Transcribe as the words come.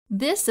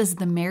This is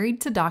the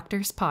Married to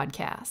Doctors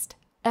podcast,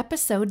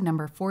 episode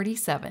number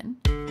 47.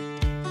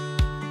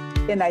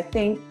 And I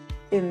think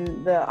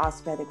in the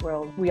osteopathic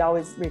world, we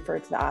always refer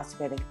to the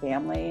osteopathic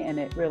family, and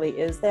it really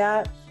is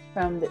that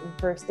from the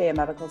first day of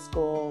medical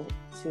school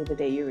to the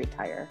day you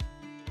retire.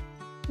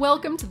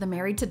 Welcome to the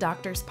Married to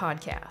Doctors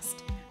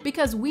podcast.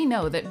 Because we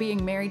know that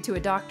being married to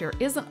a doctor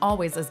isn't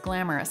always as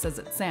glamorous as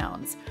it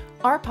sounds,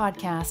 our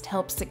podcast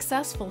helps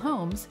successful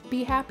homes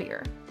be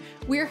happier.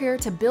 We're here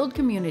to build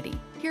community,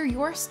 hear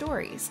your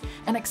stories,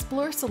 and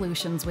explore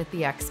solutions with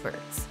the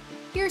experts.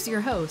 Here's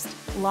your host,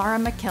 Lara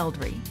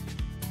McKeldry.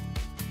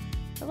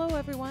 Hello,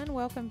 everyone.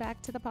 Welcome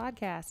back to the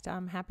podcast.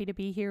 I'm happy to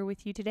be here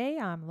with you today.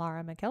 I'm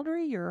Lara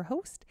McKeldry, your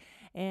host,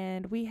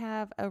 and we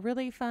have a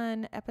really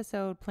fun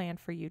episode planned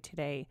for you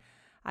today.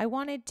 I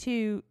wanted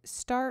to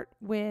start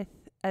with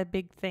a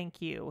big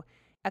thank you.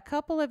 A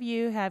couple of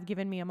you have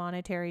given me a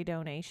monetary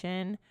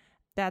donation.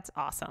 That's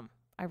awesome.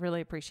 I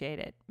really appreciate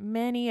it.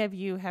 Many of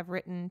you have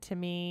written to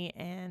me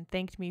and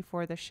thanked me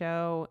for the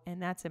show,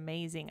 and that's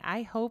amazing.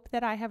 I hope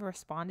that I have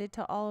responded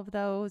to all of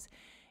those.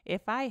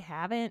 If I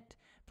haven't,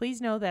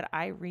 please know that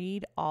I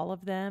read all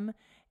of them,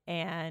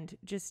 and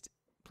just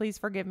please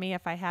forgive me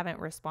if I haven't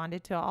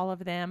responded to all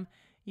of them.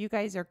 You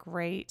guys are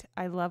great.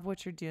 I love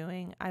what you're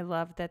doing. I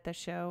love that the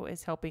show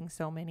is helping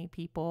so many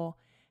people.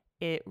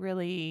 It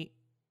really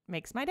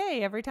makes my day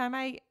every time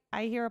I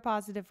hear a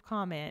positive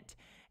comment.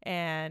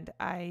 And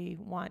I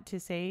want to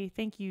say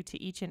thank you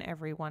to each and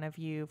every one of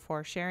you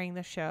for sharing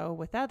the show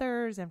with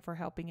others and for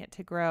helping it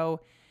to grow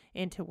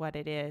into what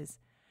it is.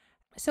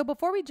 So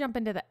before we jump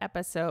into the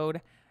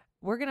episode,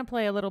 we're going to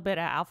play a little bit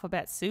of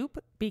alphabet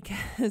soup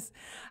because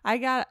I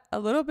got a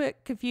little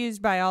bit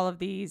confused by all of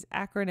these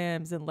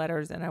acronyms and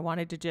letters, and I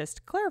wanted to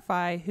just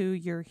clarify who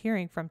you're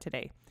hearing from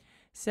today.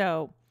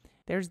 So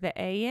there's the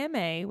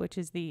AMA, which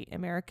is the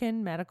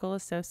American Medical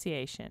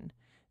Association.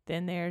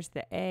 Then there's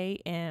the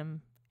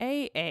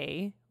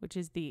AMAA, which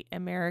is the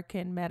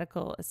American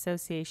Medical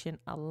Association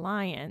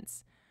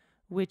Alliance,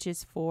 which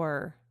is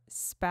for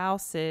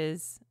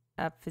spouses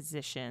of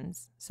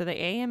physicians. So the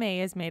AMA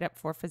is made up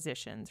for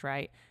physicians,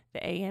 right? The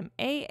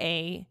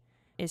AMAA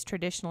is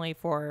traditionally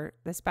for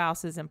the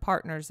spouses and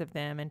partners of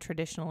them, and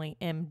traditionally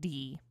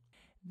MD.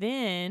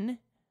 Then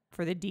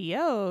for the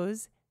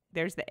DOs,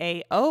 there's the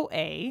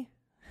AOA,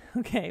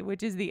 okay,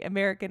 which is the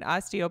American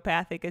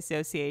Osteopathic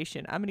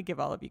Association. I'm going to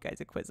give all of you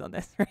guys a quiz on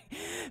this, right?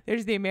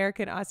 There's the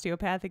American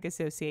Osteopathic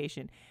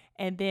Association.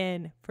 And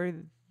then for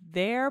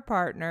their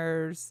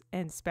partners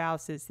and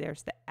spouses,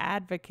 there's the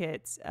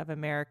Advocates of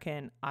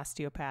American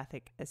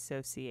Osteopathic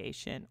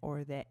Association,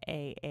 or the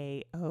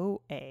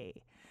AAOA.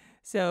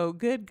 So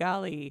good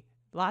golly,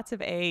 lots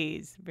of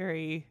A's.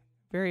 Very,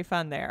 very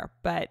fun there.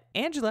 But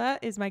Angela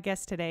is my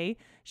guest today.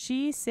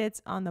 She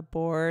sits on the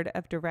board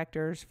of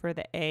directors for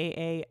the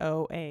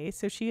AAOA.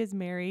 So she is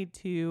married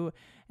to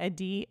a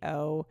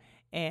DO,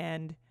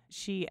 and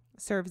she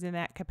serves in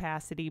that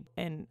capacity.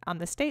 And on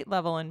the state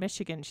level in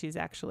Michigan, she's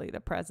actually the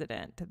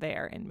president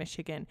there in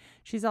Michigan.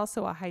 She's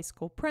also a high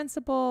school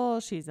principal.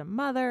 She's a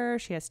mother.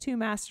 She has 2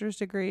 master's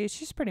degrees.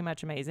 She's pretty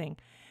much amazing.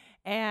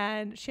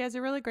 And she has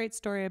a really great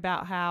story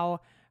about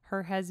how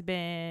her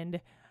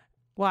husband,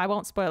 well, I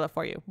won't spoil it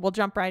for you. We'll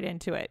jump right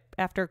into it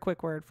after a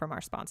quick word from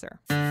our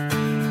sponsor.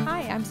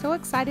 Hi, I'm so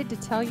excited to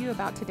tell you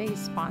about today's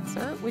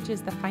sponsor, which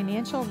is the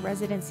Financial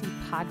Residency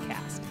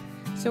Podcast.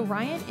 So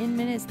Ryan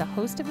Inman is the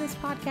host of this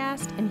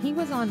podcast, and he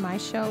was on my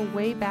show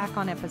way back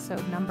on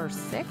episode number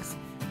 6,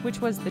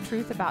 which was The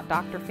Truth About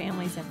Doctor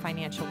Families and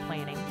Financial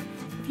Planning.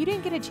 If you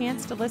didn't get a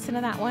chance to listen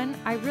to that one,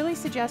 I really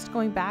suggest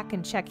going back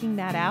and checking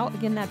that out.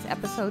 Again, that's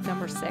episode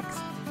number 6.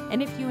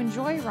 And if you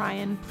enjoy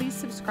Ryan, please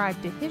subscribe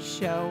to his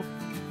show,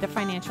 the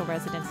Financial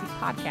Residency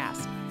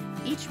Podcast.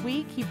 Each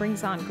week, he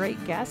brings on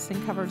great guests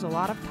and covers a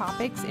lot of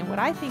topics in what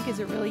I think is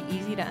a really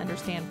easy to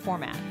understand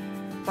format.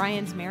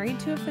 Ryan's married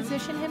to a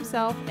physician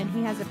himself, and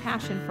he has a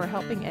passion for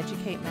helping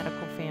educate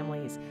medical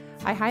families.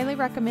 I highly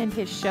recommend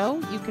his show.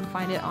 You can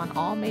find it on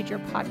all major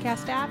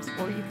podcast apps,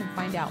 or you can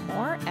find out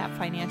more at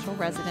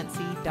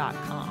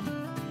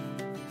financialresidency.com.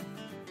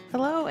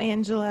 Hello,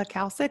 Angela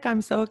Kalcec.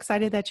 I'm so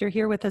excited that you're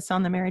here with us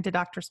on the Married to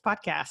Doctors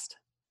podcast.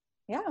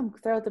 Yeah, I'm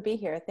thrilled to be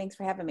here. Thanks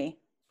for having me.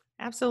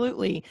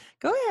 Absolutely.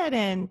 Go ahead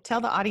and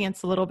tell the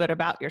audience a little bit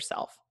about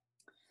yourself.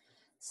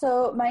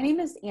 So my name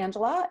is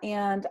Angela,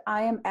 and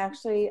I am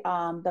actually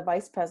the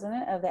vice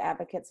president of the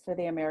Advocates for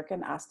the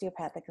American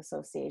Osteopathic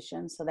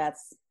Association. So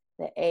that's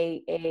the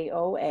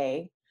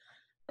AAOA.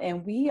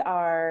 And we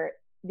are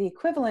the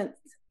equivalent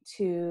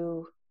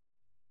to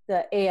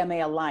the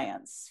AMA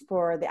Alliance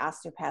for the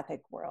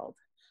osteopathic world.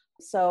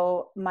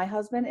 So my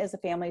husband is a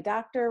family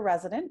doctor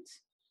resident.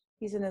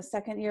 He's in his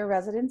 2nd year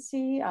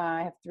residency.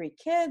 I have 3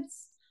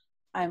 kids.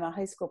 I'm a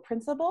high school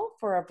principal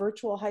for a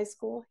virtual high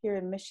school here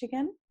in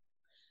Michigan.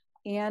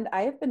 And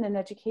I have been in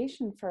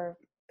education for,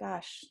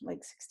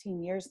 like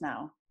 16 years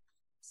now.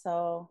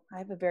 So I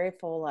have a very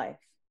full life.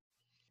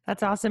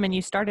 That's awesome. And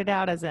you started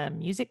out as a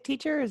music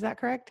teacher, is that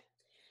correct?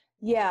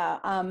 Yeah,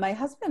 my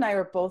husband and I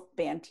were both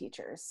band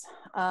teachers.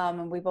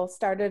 We both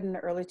started in the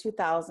early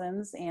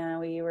 2000s and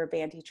we were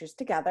band teachers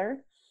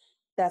together.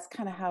 That's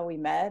kind of how we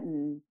met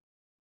and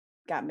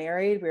got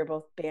married. We were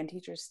both band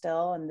teachers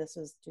still, and this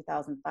was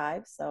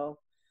 2005. So,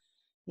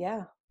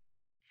 yeah.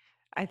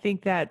 I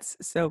think that's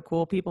so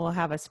cool. People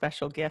have a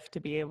special gift to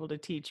be able to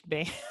teach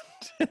band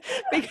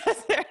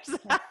because there's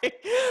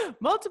like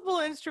multiple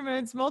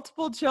instruments,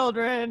 multiple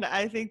children.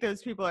 I think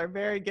those people are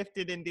very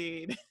gifted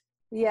indeed.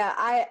 Yeah,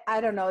 I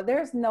don't know.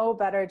 There's no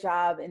better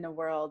job in the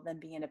world than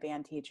being a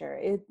band teacher.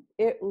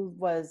 It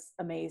was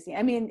amazing.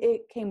 I mean,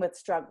 it came with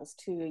struggles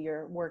too.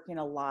 You're working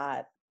a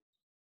lot.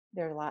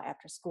 There are a lot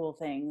after school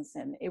things,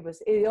 and it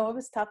was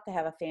tough to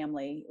have a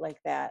family like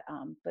that.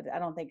 But I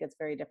don't think it's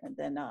very different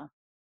than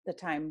the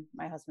time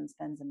my husband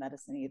spends in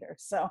medicine either.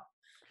 So I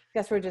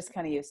guess we're just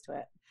kind of used to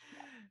it.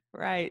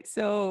 Right.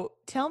 So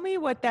tell me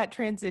what that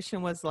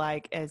transition was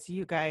like as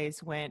you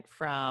guys went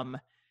from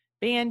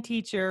band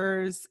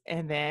teachers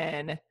and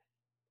then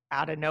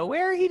out of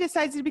nowhere he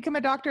decides to become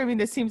a doctor. I mean,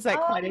 this seems like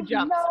quite a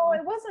jump. No,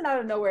 it wasn't out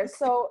of nowhere.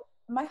 So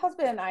my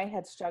husband and I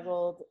had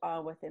struggled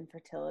with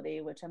infertility,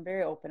 which I'm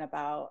very open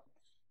about.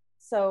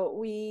 So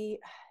we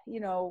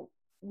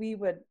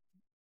would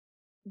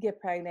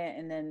get pregnant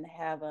and then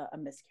have a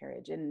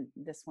miscarriage, and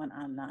this went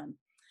on and on.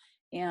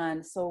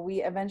 And so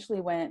we eventually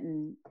went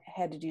and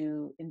had to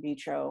do in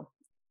vitro.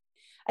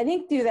 I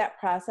think through that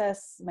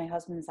process, my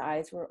husband's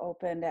eyes were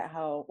opened at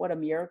what a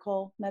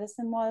miracle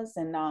medicine was,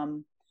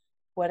 and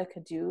what it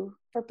could do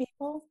for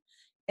people.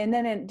 And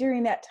then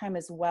during that time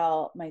as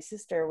well, my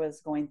sister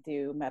was going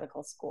through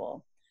medical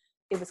school.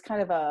 It was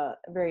kind of a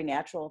very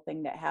natural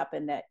thing that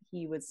happened, that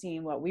he was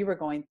seeing what we were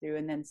going through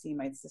and then see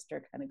my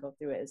sister kind of go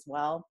through it as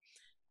well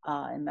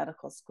in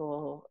medical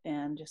school.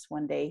 And just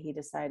one day he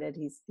decided,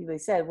 he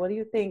said, "What do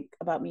you think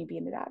about me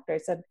being a doctor?" I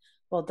said,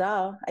 "Well,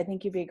 duh, I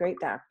think you'd be a great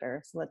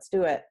doctor. So let's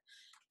do it."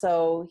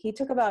 So he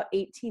took about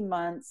 18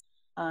 months.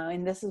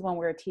 And this is when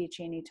we were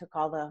teaching. He took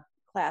all the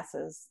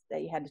classes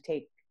that you had to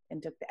take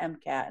and took the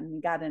MCAT, and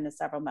he got into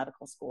several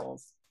medical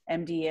schools,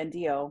 MD and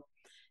DO.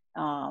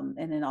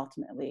 And then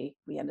ultimately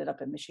we ended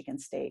up at Michigan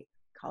State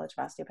College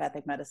of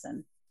Osteopathic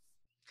Medicine.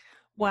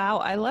 Wow.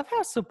 I love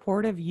how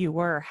supportive you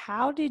were.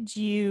 How did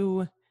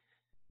you,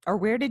 or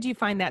where did you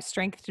find that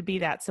strength to be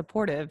that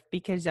supportive?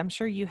 Because I'm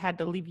sure you had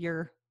to leave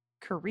your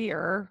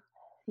career.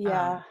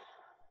 Yeah.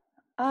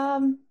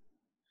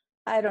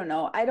 I don't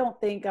know. I don't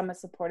think I'm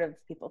as supportive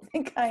as people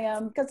think I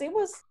am, because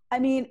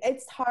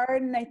it's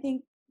hard. And I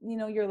think,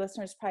 your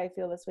listeners probably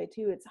feel this way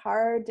too. It's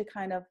hard to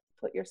kind of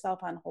put yourself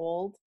on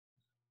hold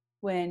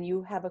when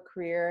you have a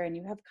career and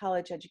you have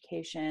college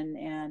education,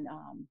 and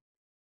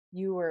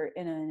you were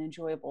in an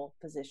enjoyable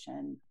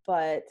position.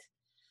 But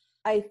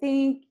I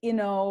think, in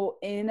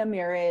a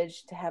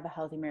marriage, to have a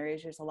healthy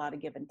marriage, there's a lot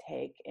of give and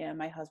take. And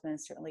my husband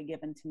has certainly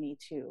given to me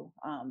too.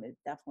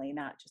 It's definitely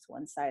not just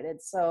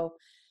one-sided. So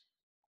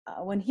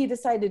when he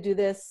decided to do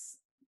this,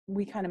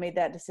 we kind of made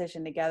that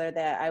decision together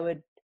that I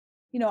would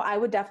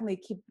definitely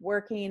keep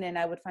working, and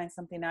I would find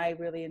something I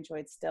really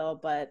enjoyed still,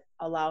 but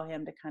allow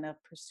him to kind of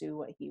pursue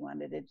what he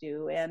wanted to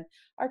do. And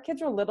our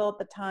kids were little at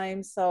the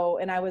time.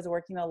 And I was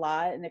working a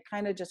lot, and it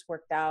kind of just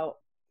worked out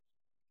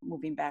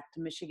moving back to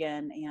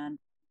Michigan, and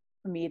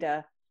for me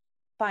to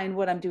find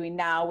what I'm doing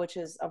now, which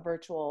is a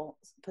virtual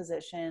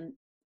position.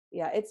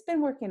 Yeah, it's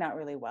been working out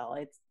really well.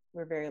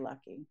 We're very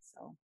lucky.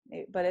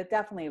 But it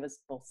definitely was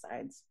both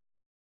sides.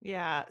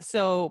 Yeah.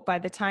 So by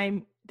the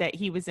time that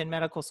he was in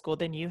medical school,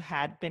 then you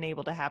had been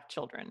able to have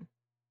children.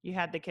 You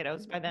had the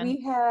kiddos by then?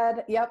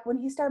 When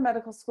he started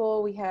medical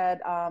school, we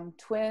had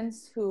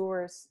twins who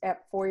were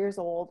at 4 years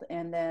old,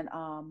 and then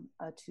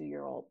a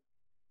 2-year-old.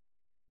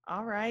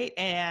 All right.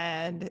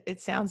 And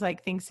it sounds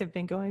like things have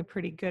been going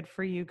pretty good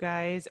for you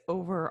guys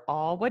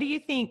overall. What do you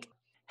think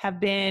have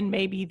been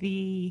maybe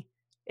the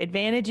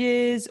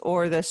advantages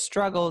or the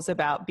struggles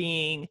about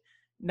being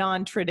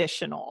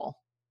non-traditional?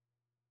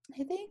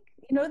 I think,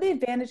 the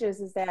advantages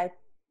is that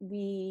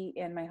we,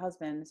 and my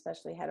husband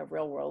especially, had a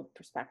real world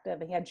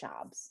perspective. He had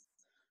jobs.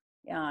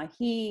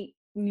 He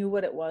knew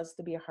what it was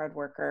to be a hard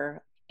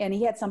worker, and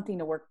he had something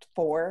to work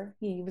for.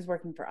 He was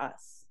working for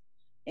us.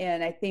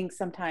 And I think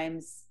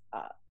sometimes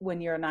when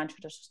you're a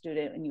non-traditional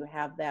student and you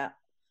have that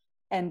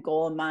end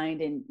goal in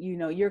mind, and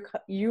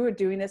you are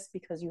doing this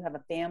because you have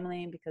a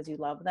family and because you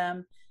love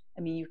them,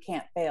 I mean, you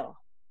can't fail.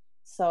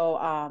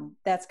 So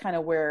that's kind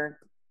of where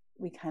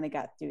we kind of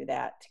got through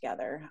that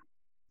together.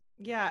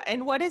 Yeah.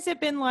 And what has it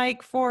been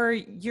like for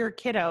your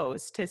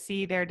kiddos to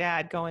see their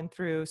dad going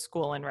through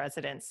school and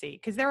residency?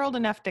 Because they're old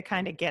enough to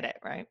kind of get it,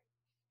 right?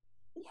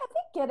 Yeah,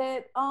 they get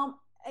it.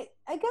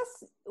 I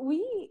guess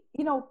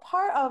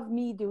part of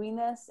me doing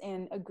this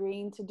and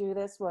agreeing to do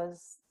this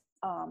was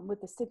with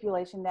the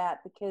stipulation that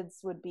the kids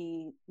would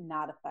be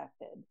not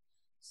affected.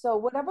 So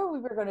whatever we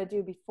were going to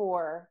do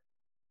before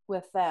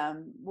with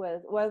them,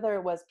 whether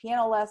it was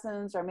piano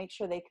lessons or make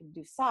sure they could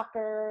do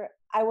soccer,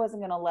 I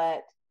wasn't going to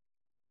let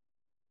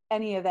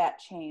any of that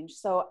change.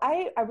 So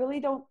I really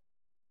don't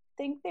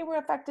think they were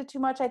affected too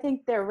much. I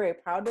think they're very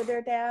proud of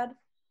their dad.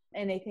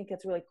 And they think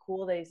it's really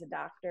cool that he's a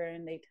doctor,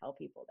 and they tell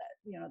people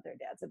that, their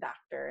dad's a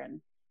doctor.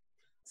 And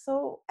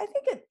so I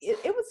think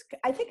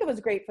it was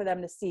great for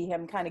them to see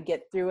him kind of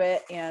get through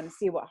it and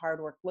see what hard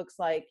work looks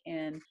like.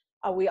 And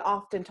we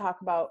often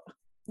talk about,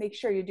 make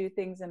sure you do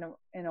things in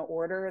an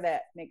order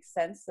that makes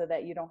sense so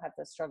that you don't have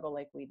to struggle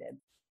like we did.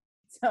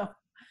 So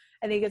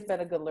I think it's been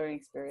a good learning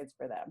experience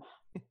for them.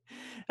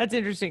 That's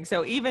interesting.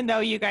 So even though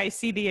you guys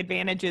see the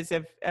advantages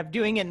of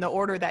doing it in the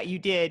order that you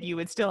did, you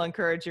would still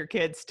encourage your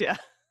kids to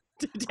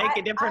take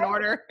a different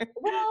order.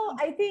 Well,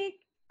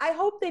 I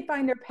hope they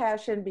find their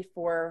passion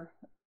before,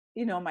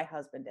 my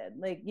husband did.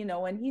 Like,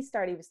 when he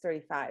started, he was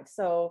 35.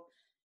 So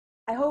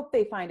I hope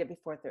they find it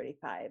before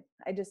 35.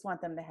 I just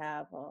want them to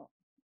have a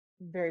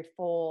very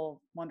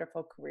full,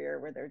 wonderful career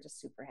where they're just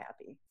super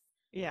happy.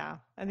 Yeah,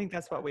 I think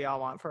that's what we all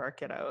want for our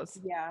kiddos.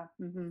 Yeah.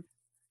 Mm-hmm.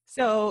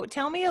 So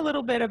tell me a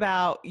little bit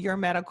about your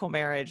medical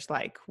marriage.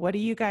 Like, what do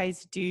you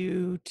guys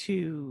do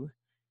to,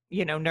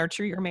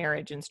 nurture your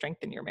marriage and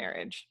strengthen your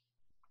marriage?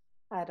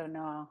 I don't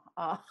know.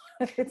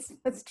 It's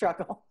a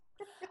struggle.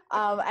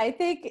 I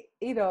think,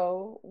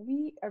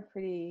 we are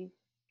pretty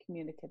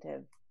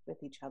communicative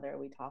with each other.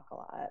 We talk a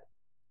lot,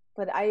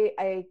 but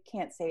I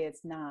can't say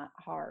it's not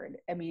hard.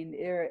 I mean,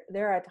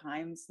 there are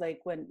times like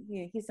when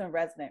he's a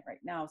resident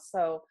right now.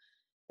 So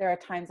there are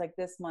times like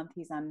this month,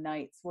 he's on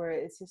nights where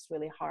it's just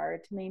really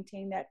hard to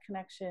maintain that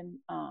connection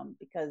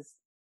because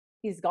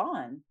he's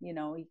gone. He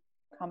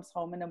comes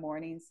home in the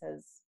morning,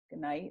 says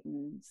goodnight,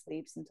 and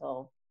sleeps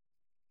until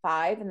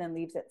 5 and then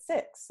leaves at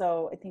 6.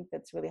 So I think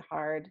that's really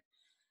hard.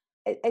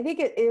 I think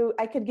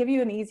I could give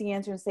you an easy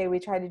answer and say we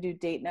try to do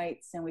date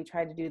nights and we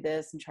try to do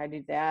this and try to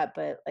do that.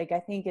 But I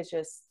think it's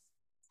just,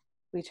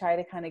 we try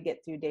to kind of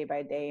get through day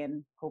by day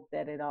and hope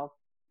that it all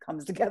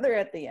comes together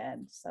at the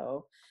end.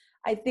 So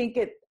I think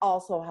it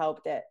also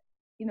helped that,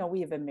 we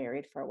have been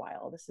married for a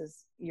while. This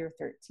is year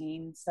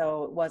 13.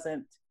 So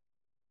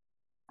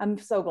I'm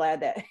so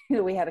glad that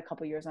we had a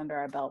couple years under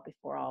our belt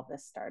before all of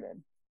this started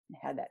and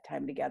had that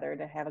time together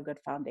to have a good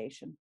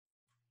foundation.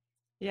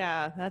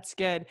 Yeah, that's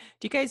good.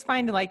 Do you guys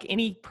find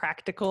any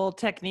practical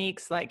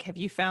techniques? Like, have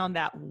you found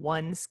that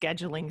one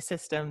scheduling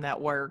system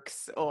that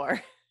works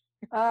or?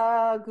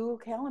 Google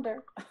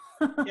Calendar.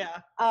 Yeah.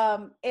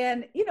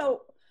 And,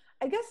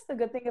 I guess the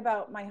good thing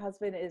about my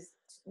husband is,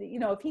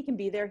 if he can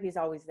be there, he's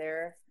always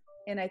there.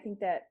 And I think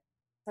that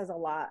says a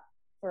lot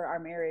for our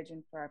marriage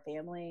and for our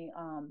family.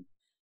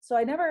 So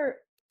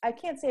I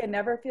can't say I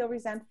never feel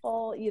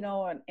resentful,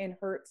 and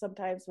hurt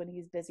sometimes when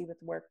he's busy with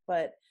work,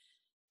 but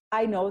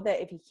I know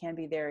that if he can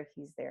be there,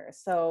 he's there.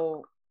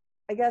 So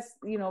I guess,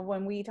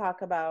 when we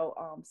talk about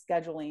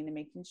scheduling and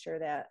making sure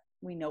that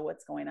we know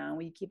what's going on,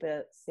 we keep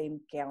a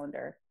same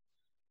calendar.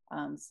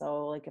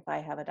 So if I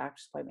have a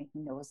doctor's appointment, he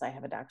knows I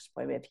have a doctor's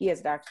appointment. If he has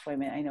a doctor's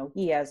appointment, I know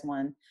he has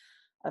one.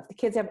 If the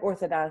kids have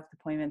orthodontic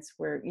appointments,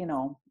 we're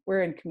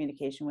in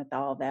communication with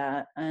all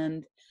that.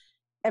 And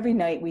every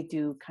night we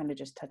do kind of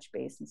just touch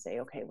base and say,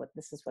 okay,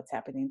 this is what's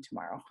happening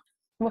tomorrow.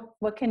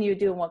 What can you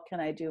do? And what can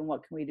I do? And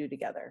what can we do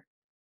together?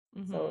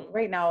 Mm-hmm. So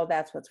right now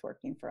that's what's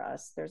working for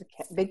us. There's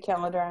a big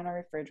calendar on our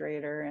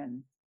refrigerator.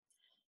 And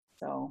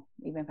so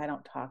even if I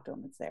don't talk to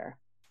them, it's there.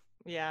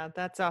 Yeah,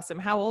 that's awesome.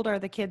 How old are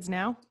the kids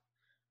now?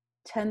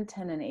 10,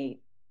 10, and 8.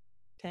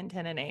 10,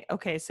 10, and 8.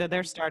 Okay, so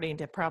they're starting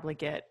to probably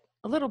get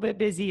a little bit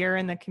busier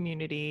in the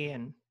community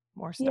and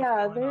more stuff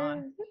going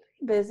on. They're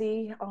pretty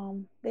busy.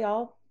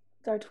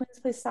 Our twins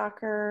play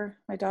soccer.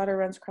 My daughter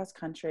runs cross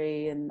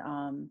country, and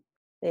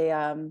they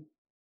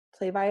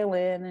play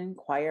violin and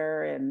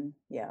choir. And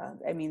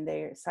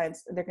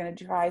they're going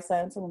to try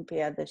Science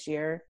Olympiad this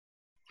year.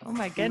 Oh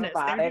my goodness,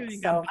 they're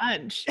doing a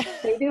bunch.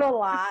 They do a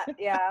lot,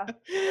 yeah.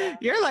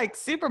 You're like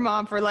super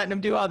mom for letting them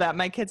do all that.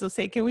 My kids will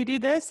say, can we do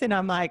this? And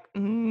I'm like,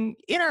 in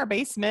our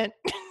basement.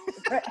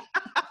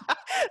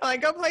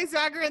 Go play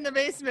soccer in the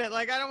basement.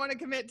 I don't want to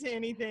commit to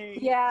anything.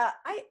 Yeah,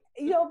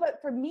 but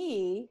for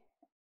me,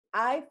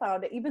 I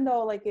found it, even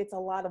though it's a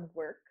lot of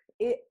work,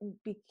 it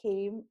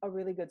became a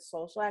really good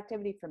social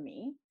activity for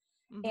me.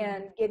 Mm-hmm.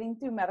 And getting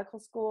through medical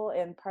school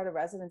and part of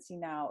residency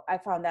now, I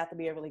found that to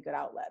be a really good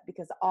outlet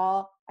because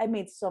I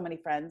made so many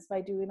friends by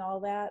doing all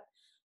that.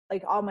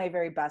 All my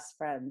very best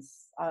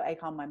friends, I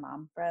call my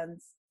mom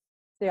friends,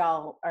 they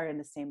all are in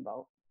the same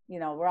boat.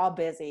 We're all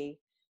busy.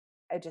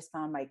 I just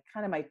found my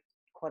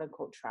quote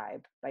unquote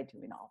tribe by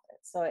doing all of it.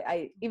 So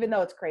even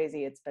though it's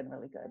crazy, it's been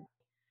really good.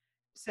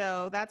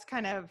 So that's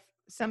kind of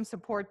some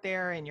support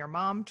there in your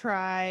mom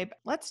tribe.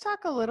 Let's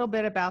talk a little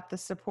bit about the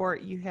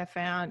support you have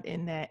found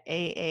in the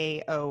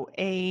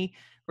AAOA.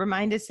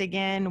 Remind us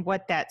again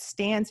what that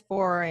stands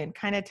for and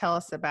kind of tell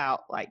us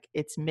about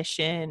its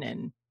mission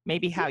and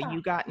maybe how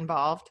you got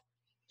involved.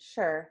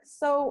 Sure.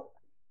 So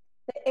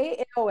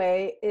the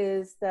AAOA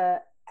is the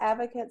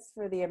Advocates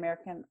for the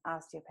American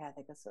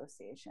Osteopathic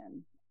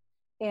Association.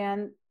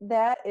 And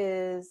that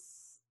is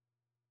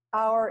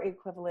our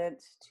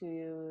equivalent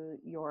to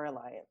your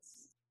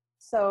alliance.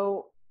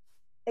 So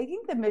I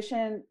think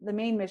the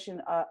main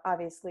mission,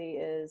 obviously,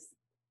 is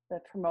to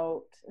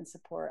promote and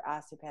support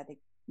osteopathic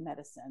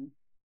medicine.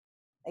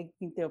 I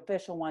think the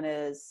official one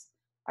is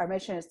Our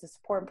mission is to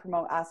support and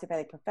promote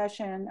osteopathic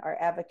profession. Our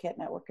advocate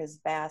network is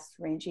vast,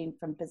 ranging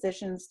from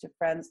physicians to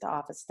friends to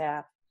office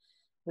staff.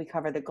 We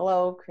cover the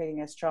globe,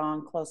 creating a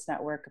strong, close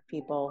network of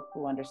people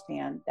who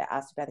understand that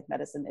osteopathic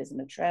medicine isn't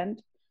a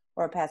trend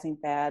or a passing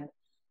fad,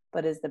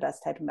 but is the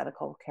best type of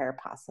medical care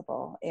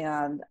possible.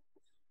 And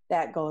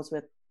that goes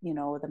with,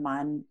 the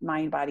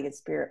mind, body, and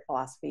spirit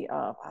philosophy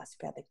of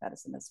osteopathic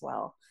medicine as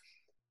well.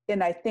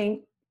 And I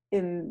think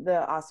in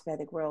the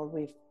osteopathic world,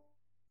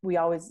 we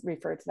always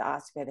refer to the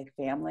osteopathic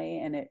family,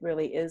 and it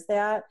really is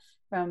that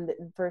from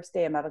the first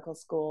day of medical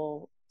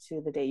school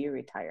to the day you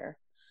retire.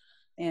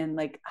 And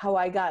like how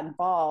I got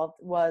involved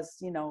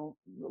was,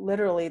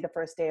 literally the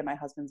first day of my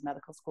husband's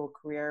medical school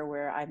career,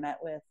 where I met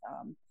with,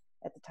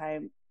 at the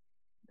time,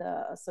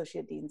 the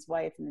associate dean's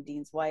wife and the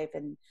dean's wife,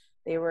 and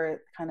they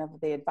were kind of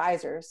the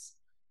advisors.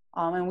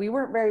 And we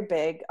weren't very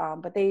big,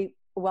 but they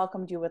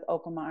welcomed you with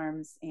open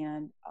arms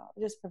and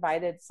just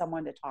provided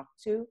someone to talk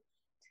to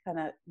kind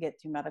of get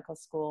through medical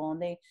school.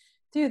 And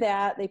through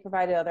that, they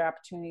provided other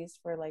opportunities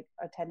for like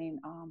attending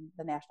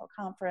the national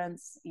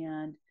conference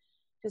and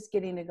just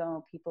getting to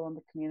know people in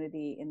the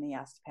community in the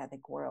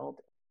osteopathic world.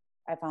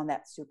 I found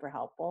that super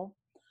helpful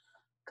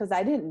because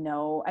I didn't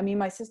know. I mean,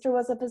 my sister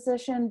was a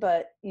physician,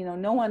 but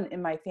no one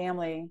in my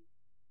family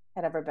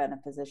had ever been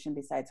a physician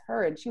besides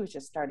her, and she was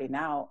just starting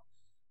out.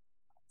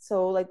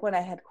 So like when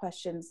I had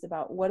questions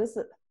about what is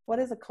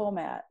a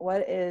COMAT,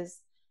 what is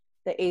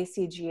the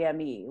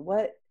ACGME,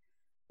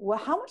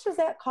 how much does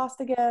that cost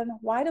again?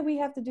 Why do we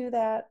have to do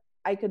that?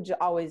 I could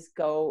always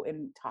go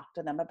and talk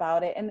to them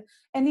about it,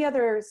 and the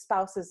other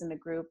spouses in the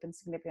group and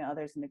significant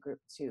others in the group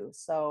too.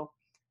 So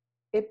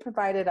it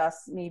provided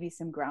us maybe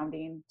some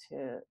grounding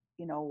to,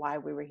 why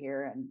we were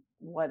here and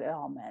what it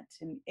all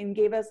meant, and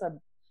gave us a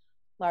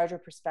larger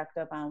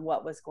perspective on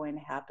what was going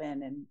to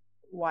happen and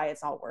why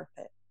it's all worth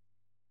it.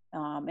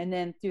 And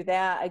then through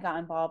that, I got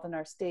involved in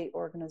our state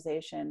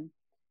organization.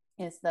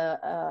 It's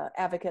the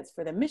Advocates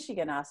for the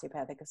Michigan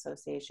Osteopathic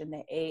Association,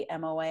 the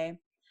AMOA.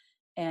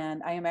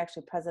 And I am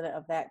actually president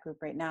of that group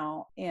right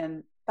now,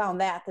 and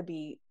found that to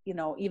be,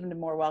 even a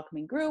more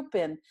welcoming group,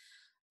 and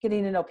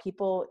getting to know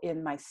people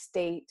in my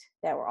state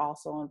that were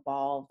also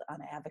involved on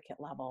an advocate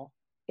level.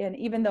 And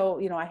even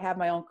though, I have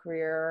my own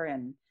career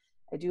and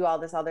I do all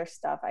this other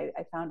stuff, I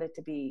found it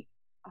to be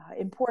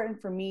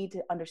important for me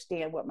to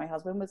understand what my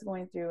husband was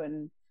going through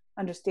and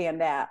understand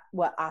that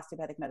what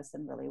osteopathic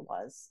medicine really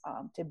was,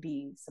 to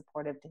be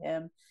supportive to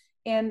him.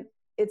 And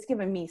it's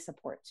given me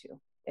support too.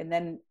 And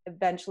then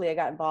eventually I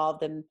got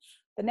involved in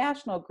the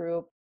national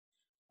group,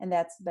 and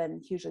that's been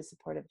hugely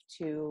supportive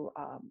too.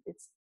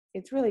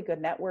 It's really good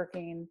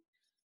networking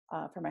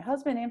for my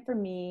husband and for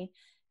me.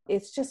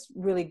 It's just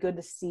really good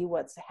to see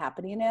what's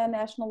happening at a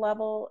national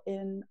level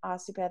in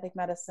osteopathic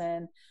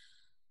medicine.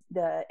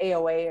 The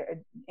AAOA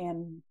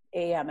and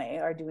AMA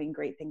are doing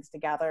great things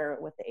together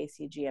with the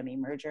ACGME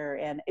merger.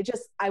 And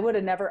I would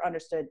have never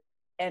understood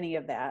any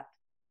of that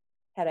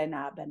had I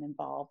not been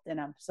involved. And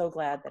I'm so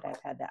glad that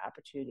I've had that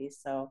opportunity.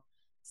 So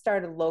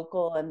started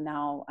local, and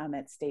now I'm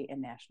at state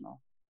and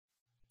national.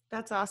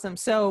 That's awesome.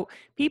 So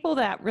people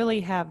that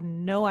really have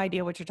no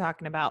idea what you're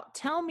talking about,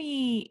 tell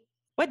me,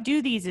 what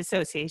do these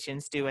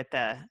associations do at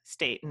the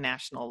state and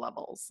national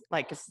levels?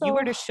 Like if you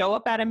were to show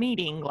up at a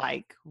meeting,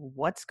 like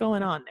what's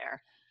going on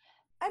there?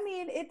 I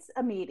mean, it's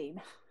a meeting,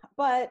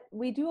 but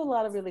we do a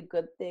lot of really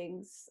good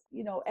things.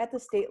 At the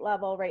state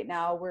level right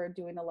now, we're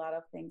doing a lot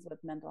of things with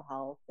mental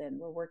health, and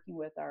we're working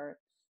with our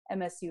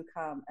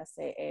MSUCOM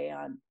SAA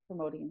on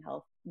promoting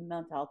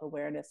mental health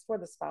awareness for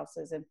the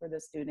spouses and for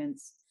the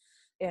students.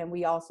 And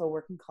we also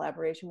work in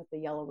collaboration with the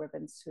Yellow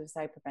Ribbon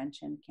Suicide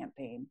Prevention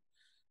Campaign.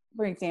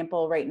 For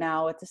example, right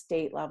now at the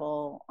state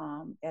level,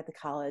 at the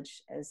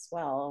college as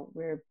well,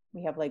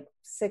 we have like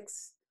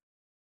 6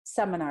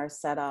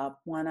 seminars set up,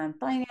 one on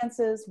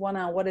finances, one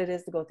on what it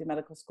is to go through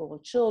medical school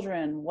with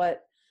children,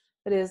 what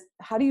it is,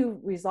 how do you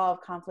resolve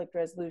conflict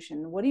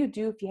resolution? What do you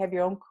do if you have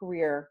your own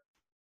career,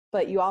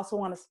 but you also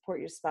want to support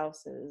your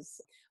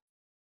spouses?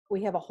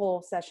 We have a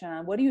whole session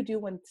on what do you do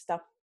when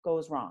stuff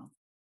goes wrong?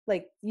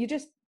 Like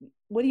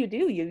what do?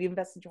 You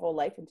invested your whole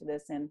life into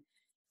this and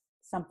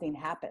something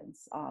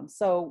happens.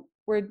 So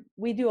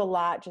we do a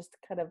lot just to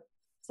kind of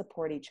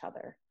support each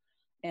other.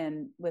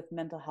 And with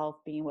mental health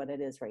being what it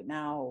is right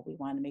now, we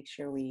want to make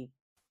sure we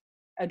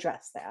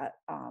address that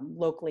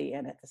locally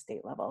and at the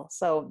state level.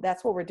 So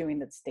that's what we're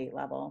doing at the state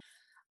level.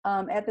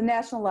 At the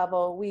national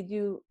level,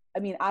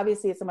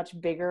 obviously it's a much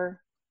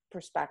bigger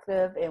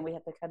perspective and we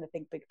have to kind of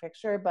think big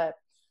picture, but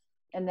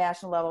at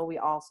national level, we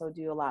also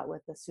do a lot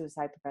with the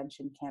suicide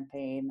prevention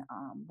campaign.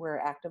 We're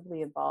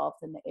actively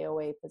involved in the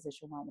AAOA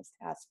Physician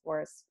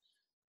Taskforce,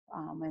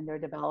 and they're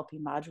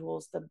developing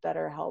modules to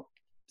better help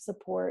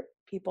support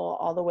people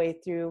all the way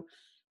through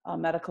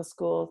medical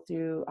school,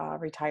 through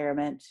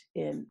retirement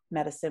in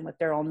medicine with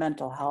their own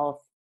mental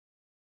health.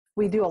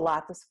 We do a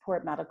lot to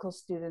support medical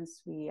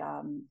students. We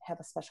have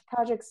a special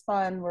projects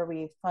fund where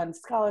we fund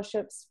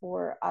scholarships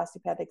for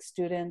osteopathic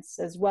students,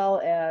 as well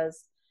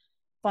as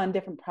fund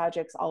different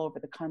projects all over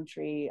the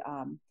country.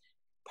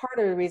 Part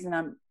of the reason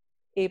I'm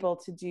able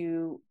to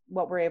do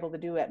what we're able to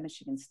do at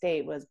Michigan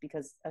State was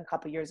because a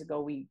couple of years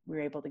ago, we were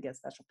able to get a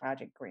special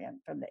project grant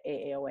from the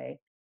AAOA,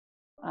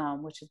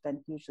 which has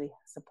been hugely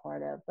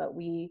supportive. But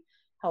we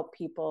help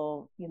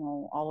people,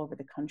 all over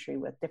the country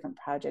with different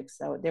projects.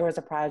 So there was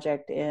a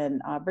project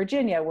in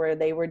Virginia where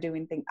they were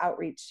doing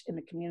outreach in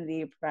the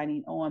community,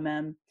 providing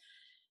OMM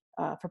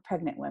for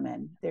pregnant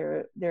women.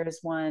 There's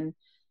one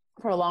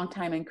for a long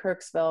time in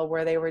Kirksville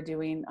where they were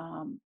doing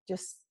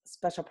just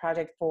special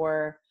project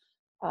for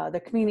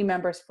the community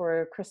members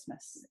for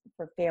Christmas,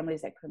 for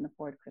families that couldn't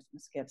afford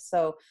Christmas gifts.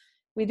 So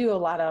we do a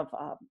lot of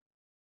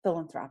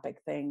philanthropic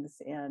things,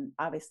 and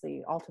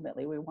obviously,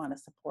 ultimately, we want to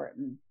support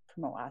and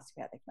promote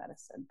osteopathic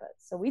medicine. But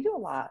so we do a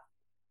lot.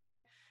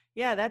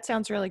 Yeah, that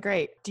sounds really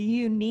great. Do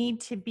you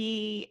need to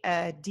be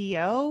a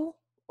DO,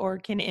 or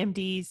can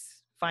MDs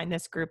find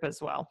this group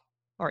as well?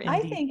 Or MD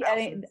I think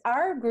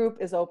our group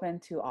is open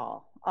to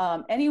all.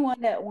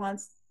 Anyone that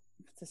wants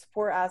to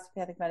support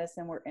osteopathic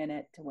medicine, we're in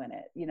it to win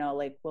it.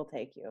 We'll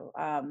take you.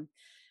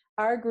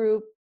 Our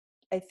group,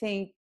 I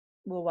think,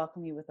 will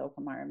welcome you with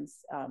open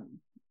arms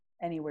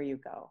anywhere you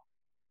go.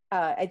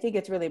 I think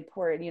it's really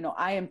important.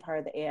 I am part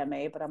of the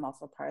AMA, but I'm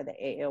also part of the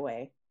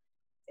AAOA.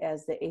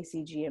 As the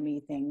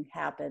ACGME thing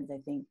happens, I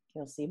think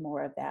you'll see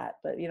more of that.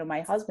 But,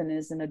 my husband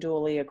is in a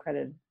dually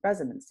accredited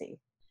residency.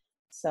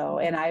 So,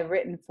 and I've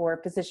written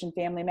for Physician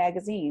Family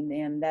Magazine,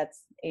 and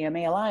that's AMA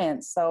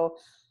Alliance. So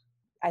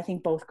I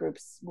think both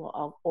groups will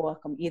all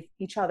welcome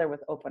each other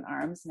with open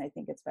arms. And I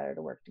think it's better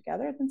to work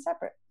together than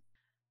separate.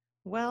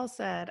 Well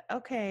said.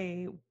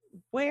 Okay.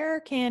 Where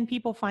can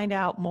people find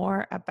out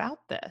more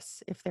about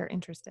this if they're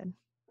interested?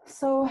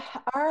 So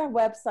our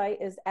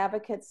website is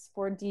Advocates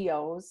for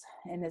DOs,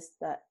 and it's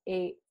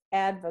the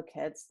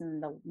advocates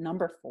and the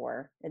number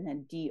 4 and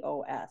then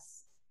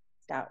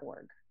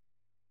DOS.org.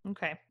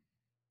 Okay.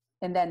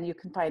 And then you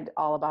can find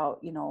all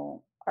about,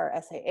 our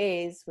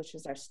SAAs, which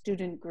is our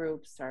student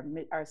groups,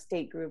 our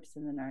state groups,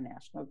 and then our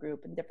national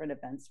group, and different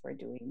events we're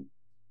doing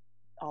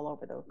all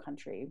over the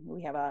country.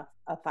 We have a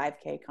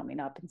 5K coming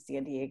up in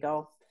San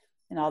Diego,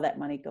 and all that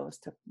money goes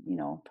to,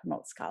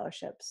 promote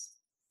scholarships.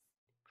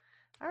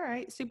 All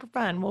right. Super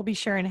fun. We'll be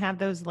sure and have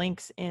those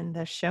links in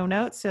the show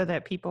notes so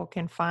that people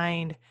can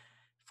find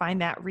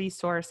that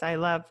resource. I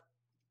love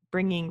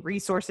bringing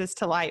resources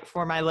to light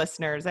for my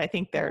listeners. I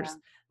think there's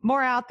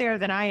more out there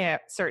than I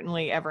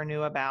certainly ever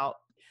knew about.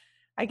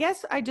 I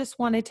guess I just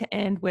wanted to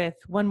end with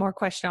one more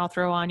question I'll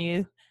throw on you.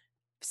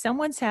 If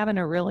someone's having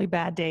a really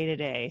bad day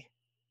today,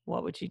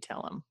 what would you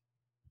tell them?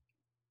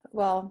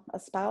 Well, a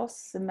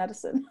spouse in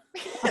medicine.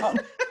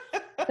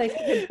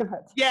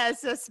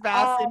 Yes, a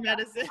spouse in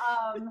medicine.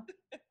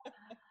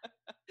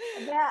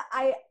 Yeah,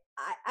 I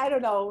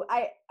don't know.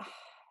 I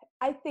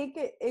think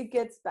it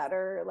gets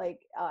better.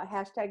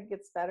 Hashtag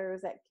gets better.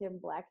 Is that Kim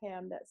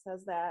Blackham that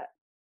says that?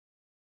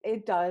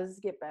 It does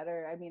get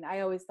better. I mean,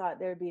 I always thought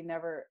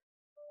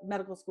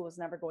medical school was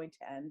never going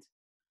to end.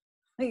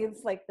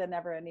 It's like the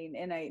never ending.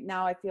 And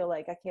now I feel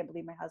like I can't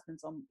believe my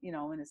husband's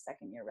in his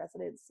second year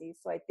residency.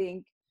 So I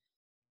think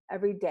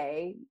every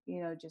day,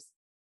 just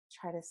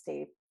try to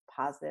stay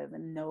positive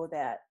and know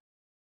that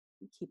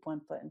you keep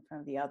one foot in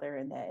front of the other,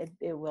 and that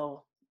it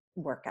will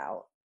work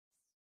out.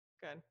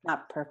 Good.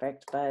 Not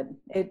perfect, but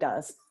it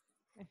does.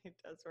 It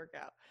does work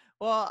out.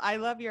 Well, I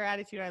love your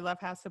attitude. I love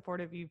how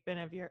supportive you've been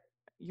of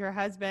your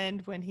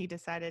husband when he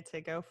decided to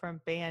go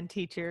from band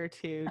teacher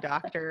to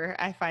doctor.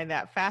 I find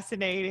that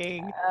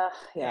fascinating.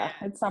 Yeah,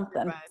 it's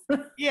something.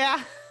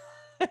 Yeah.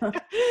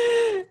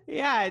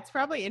 Yeah, it's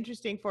probably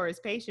interesting for his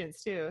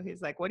patients too.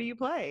 He's like, what do you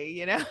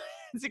play?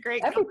 It's a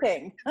great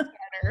everything.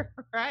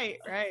 Right.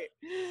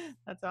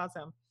 That's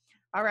awesome.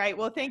 All right.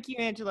 Well, thank you,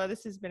 Angela.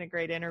 This has been a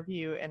great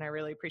interview, and I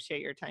really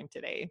appreciate your time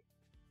today.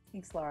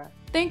 Thanks, Laura.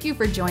 Thank you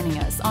for joining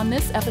us on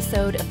this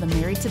episode of the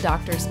Married to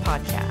Doctors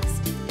podcast.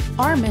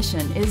 Our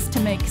mission is to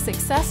make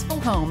successful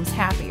homes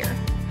happier.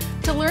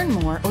 To learn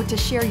more or to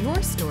share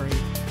your story,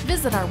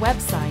 visit our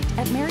website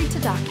at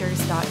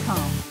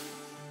marriedtodoctors.com.